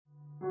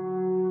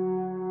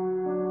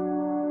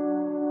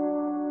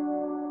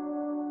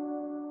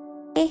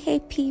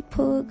Hey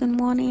people, good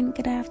morning,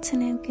 good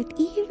afternoon, good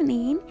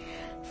evening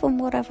from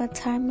whatever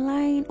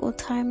timeline or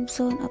time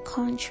zone or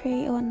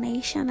country or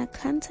nation or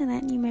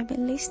continent you may be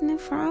listening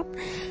from.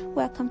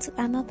 Welcome to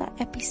another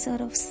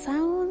episode of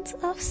Sounds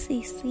of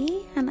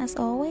Cece, and as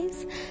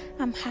always,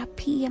 I'm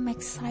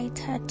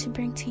excited to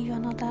bring to you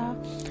another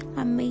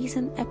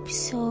amazing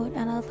episode,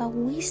 another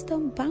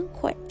wisdom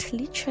banquet,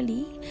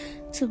 literally,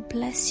 to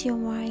bless your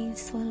mind,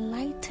 to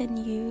enlighten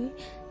you,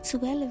 to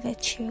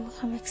elevate you.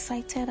 I'm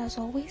excited as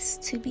always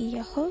to be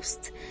your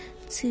host,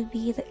 to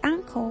be the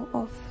anchor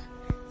of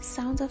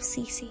Sounds of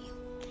Cece.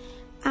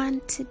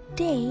 And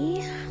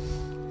today,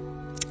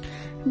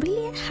 I'm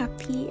really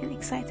happy and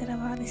excited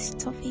about this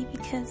topic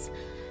because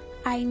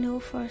I know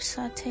for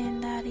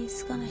certain that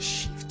it's gonna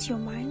shift your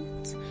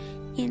mind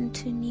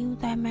into new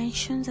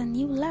dimensions and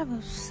new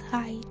levels.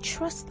 I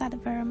trust that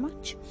very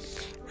much.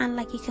 And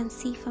like you can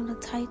see from the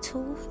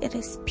title, it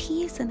is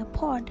Peace in a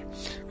Pod.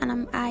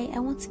 And I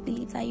want to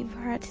believe that you've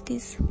heard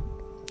this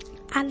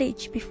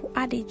adage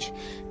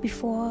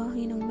before,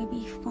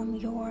 maybe from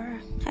your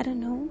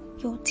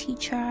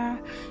teacher,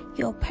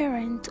 your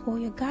parent, or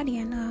your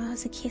guardian,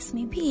 as the case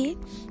may be.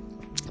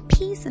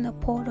 Peace in a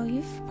pod, or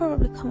you've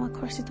probably come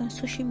across it on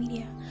social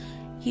media,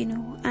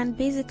 and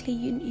basically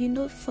you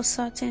know for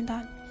certain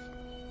that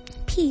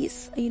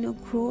peace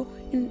grow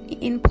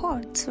in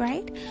pods,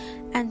 right?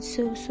 And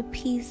so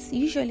peace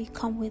usually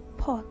come with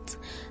pods.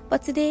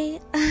 But today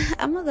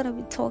I'm not gonna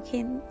be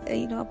talking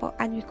about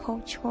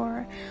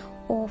agriculture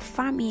or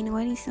farming or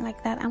anything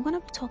like that. I'm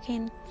gonna be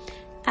talking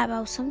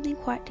about something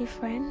quite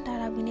different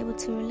that I've been able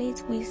to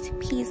relate with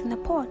peace in a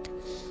pod.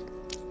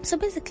 So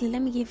basically,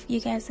 let me give you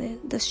guys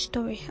the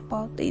story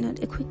about,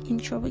 a quick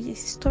intro, which is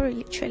story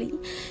literally.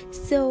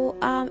 So,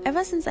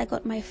 ever since I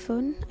got my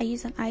phone, I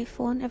use an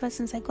iPhone. Ever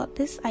since I got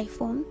this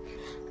iPhone,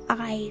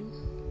 I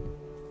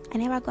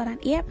never got an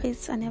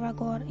earpiece. I never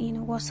got,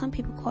 what some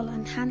people call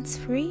an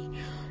hands-free.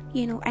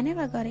 I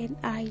never got it.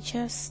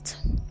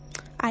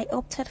 I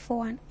opted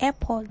for an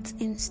AirPods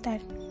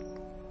instead.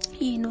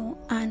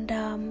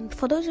 And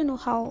for those who know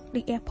how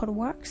the AirPod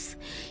works,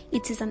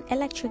 it is an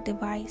electric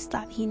device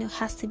that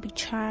has to be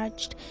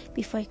charged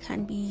before it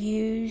can be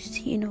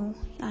used,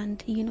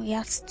 and it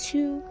has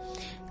two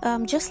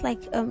just like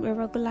a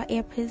regular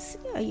earpiece,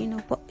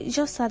 but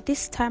just at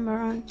this time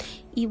around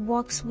it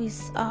works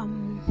with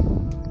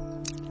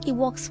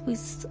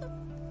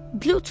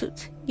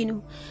Bluetooth,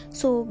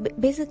 so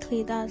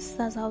basically that's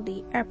how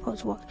the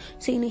AirPods work.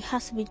 So it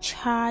has to be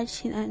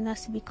charged, and it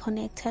has to be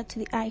connected to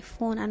the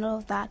iPhone and all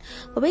of that.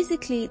 But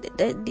basically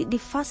the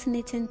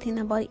fascinating thing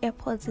about the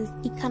AirPods is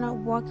it cannot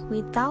work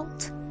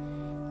without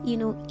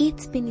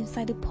it's been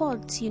inside the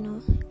pods.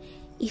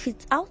 If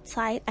it's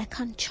outside, I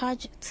can't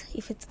charge it.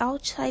 If it's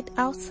outside,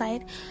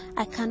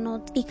 I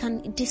cannot. It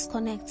can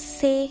disconnect.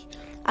 Say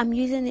I'm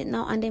using it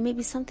now, and then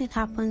maybe something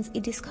happens,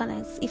 it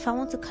disconnects. If I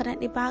want to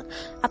connect it back,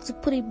 I have to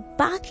put it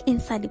back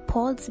inside the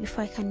pods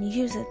before I can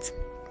use it.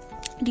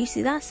 Do you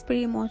see? That's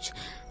pretty much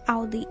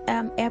how the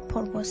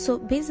AirPod was. So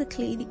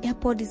basically, the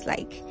AirPod is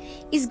like,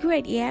 it's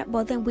great, yeah,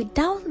 but then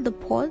without the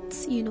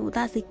pods,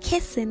 that's the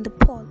casing, the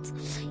pods,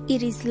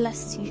 it is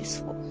less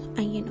useful.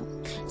 And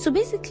so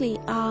basically,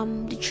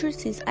 the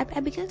truth is, I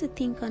began to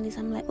think on this.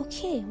 I'm like,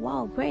 okay,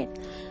 wow, great.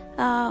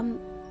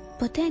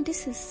 But then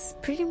this is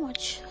pretty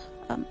much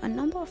a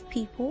number of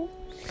people,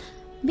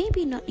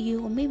 maybe not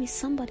you, or maybe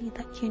somebody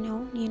that you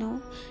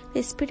know,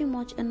 there's pretty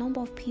much a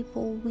number of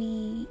people.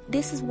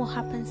 This is what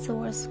happens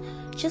to us,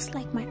 just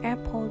like my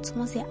AirPods.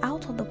 Once they're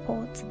out of the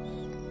pods,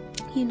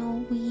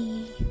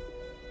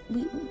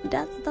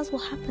 that's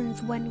what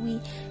happens when we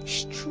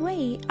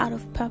stray out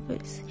of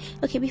purpose.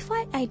 Okay,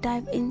 before I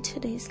dive into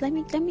this, let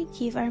me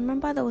give. I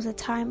remember there was a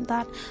time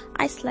that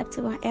I slept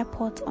with my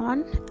AirPods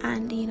on,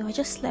 and I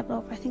just slept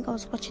off. I think I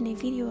was watching a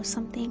video or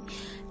something,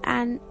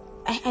 and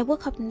I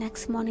woke up the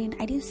next morning.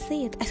 I didn't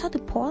see it. I saw the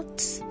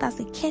pods, that's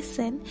the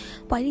casing,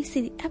 but I didn't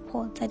see the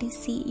AirPods. I didn't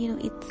see,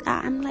 it's.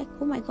 I'm like,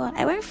 oh my god!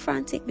 I went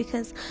frantic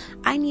because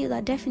I knew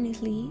that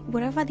definitely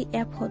wherever the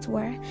AirPods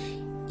were,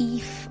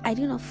 if I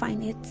do not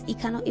find it, it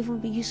cannot even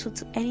be useful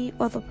to any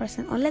other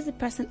person unless the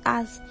person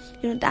has,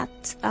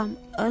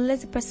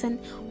 unless the person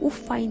who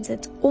finds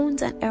it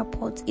owns an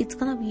AirPods. It's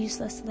gonna be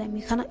useless to them.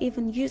 You cannot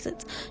even use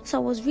it. So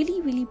I was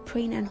really, really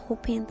praying and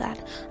hoping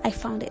that I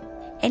found it.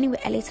 Anyway,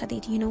 I later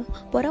did,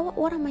 But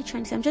what am I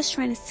trying to say? I'm just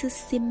trying to still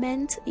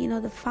cement,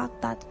 the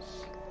fact that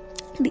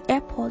the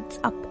AirPods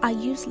are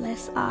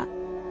useless.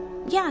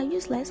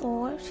 Useless,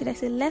 or should I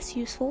say less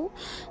useful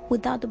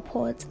without the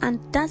pods. And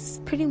that's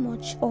pretty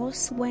much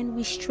us when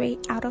we stray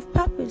out of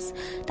purpose.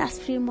 That's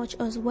pretty much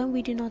us when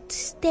we do not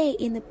stay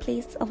in the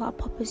place of our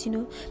purpose,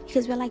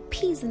 because we're like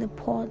peas in the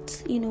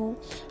pods,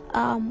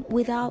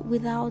 without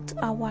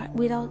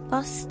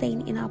us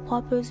staying in our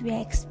purpose, we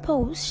are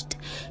exposed,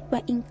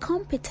 we're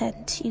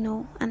incompetent,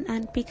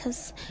 and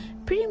because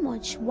pretty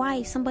much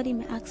why, somebody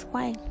may ask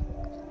why.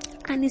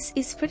 And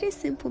it's pretty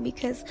simple,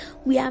 because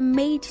we are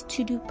made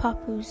to do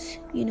purpose.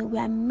 We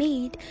are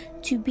made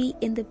to be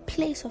in the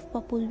place of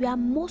purpose. We are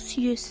most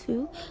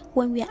useful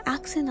when we are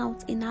acting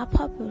out in our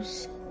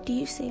purpose. Do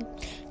you see?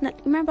 Now,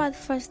 remember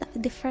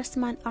the first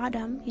man,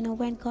 Adam.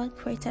 When God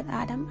created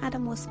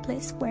Adam was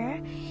placed where?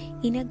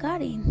 In a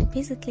garden.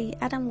 Basically,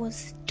 Adam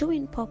was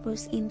doing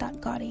purpose in that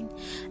garden.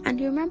 And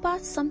you remember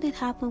something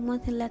happened, one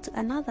thing led to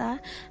another,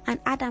 and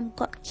Adam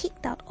got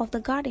kicked out of the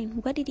garden.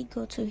 Where did he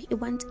go to? He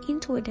went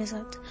into a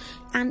desert.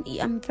 And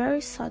I'm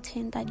very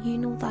certain that you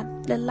know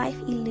that the life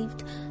he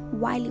lived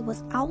while he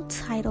was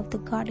outside of the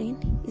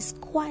garden is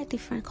quite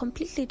different,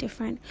 completely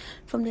different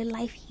from the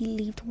life he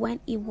lived when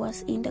he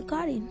was in the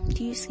garden.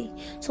 Do you see?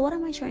 So what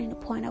am I trying to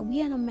point out?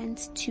 We are not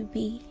meant to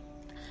be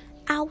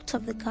out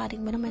of the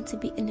garden. We're not meant to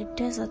be in the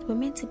desert. We're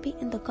meant to be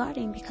in the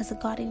garden, because the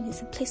garden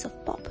is a place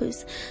of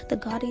purpose. The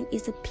garden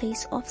is a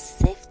place of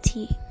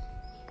safety.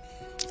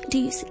 Do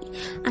you see?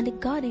 And the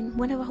garden,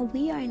 whenever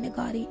we are in the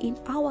garden, in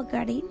our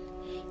garden,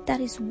 that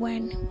is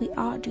when we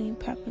are doing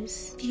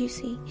purpose. Do you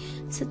see?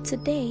 So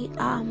today,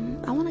 I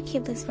want to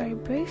keep this very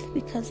brief,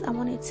 because I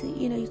wanted to,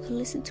 you can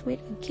listen to it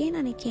again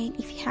and again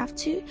if you have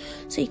to,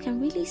 so you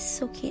can really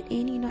soak it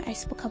in. I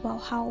spoke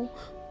about how,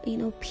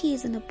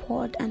 peas in a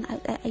pod, and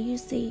I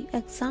used the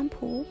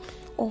example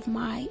of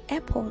my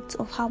AirPods,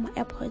 of how my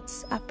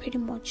AirPods are pretty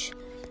much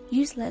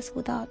useless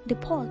without the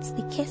pods,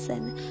 the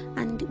casing,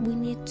 and we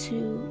need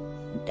to.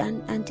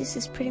 And this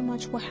is pretty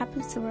much what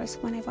happens to us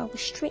whenever we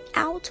stray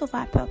out of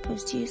our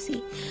purpose. Do you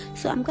see?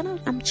 So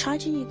I'm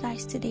charging you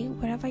guys today,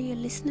 wherever you're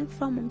listening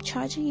from, I'm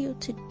charging you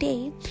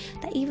today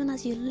that even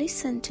as you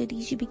listen to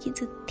these, you begin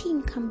to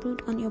think and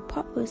brood on your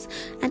purpose.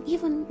 And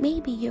even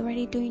maybe you're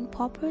already doing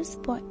purpose,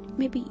 but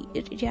maybe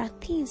there are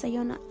things that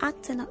you're not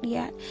acting out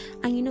yet,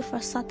 and for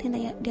certain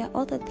that there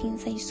are other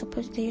things that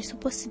you're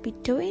supposed to be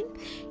doing.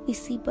 You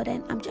see, but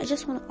then I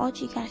just want to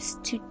urge you guys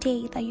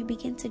today that you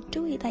begin to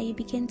do it, that you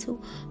begin to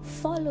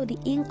follow the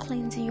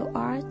inclines in your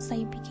hearts, that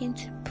you begin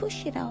to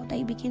push it out, that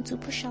you begin to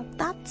push out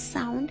that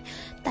sound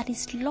that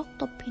is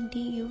locked up in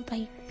you, that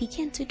you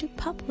begin to do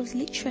purpose,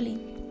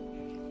 literally.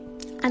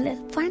 And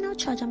the final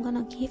charge I'm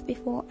going to give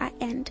before I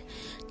end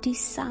this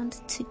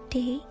sound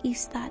today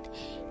is that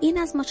in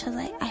as much as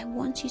I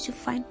want you to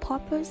find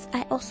purpose,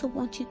 I also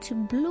want you to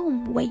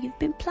bloom where you've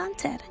been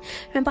planted.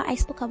 Remember, I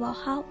spoke about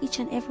how each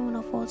and every one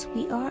of us,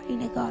 we are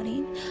in a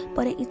garden,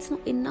 but it's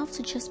not enough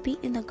to just be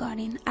in the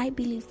garden. I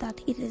believe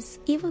that it is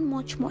even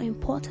much more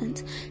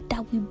important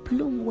that we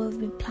bloom where we've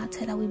been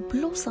planted, that we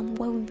blossom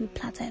where we've been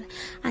planted.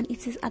 And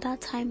it is at that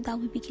time that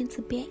we begin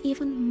to bear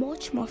even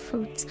much more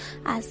fruits,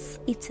 as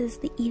it is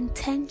the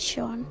intention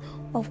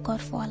of God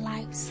for our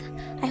lives.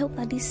 I hope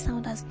that this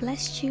sound has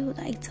blessed you,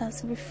 that it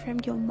has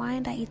reframed your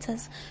mind, that it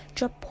has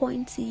dropped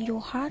points in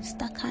your heart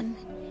that can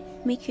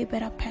make you a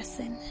better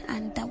person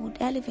and that would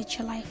elevate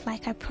your life,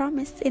 like I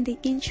promised in the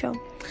intro.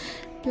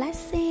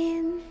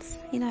 Blessings.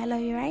 I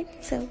love you, right?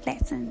 So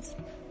blessings.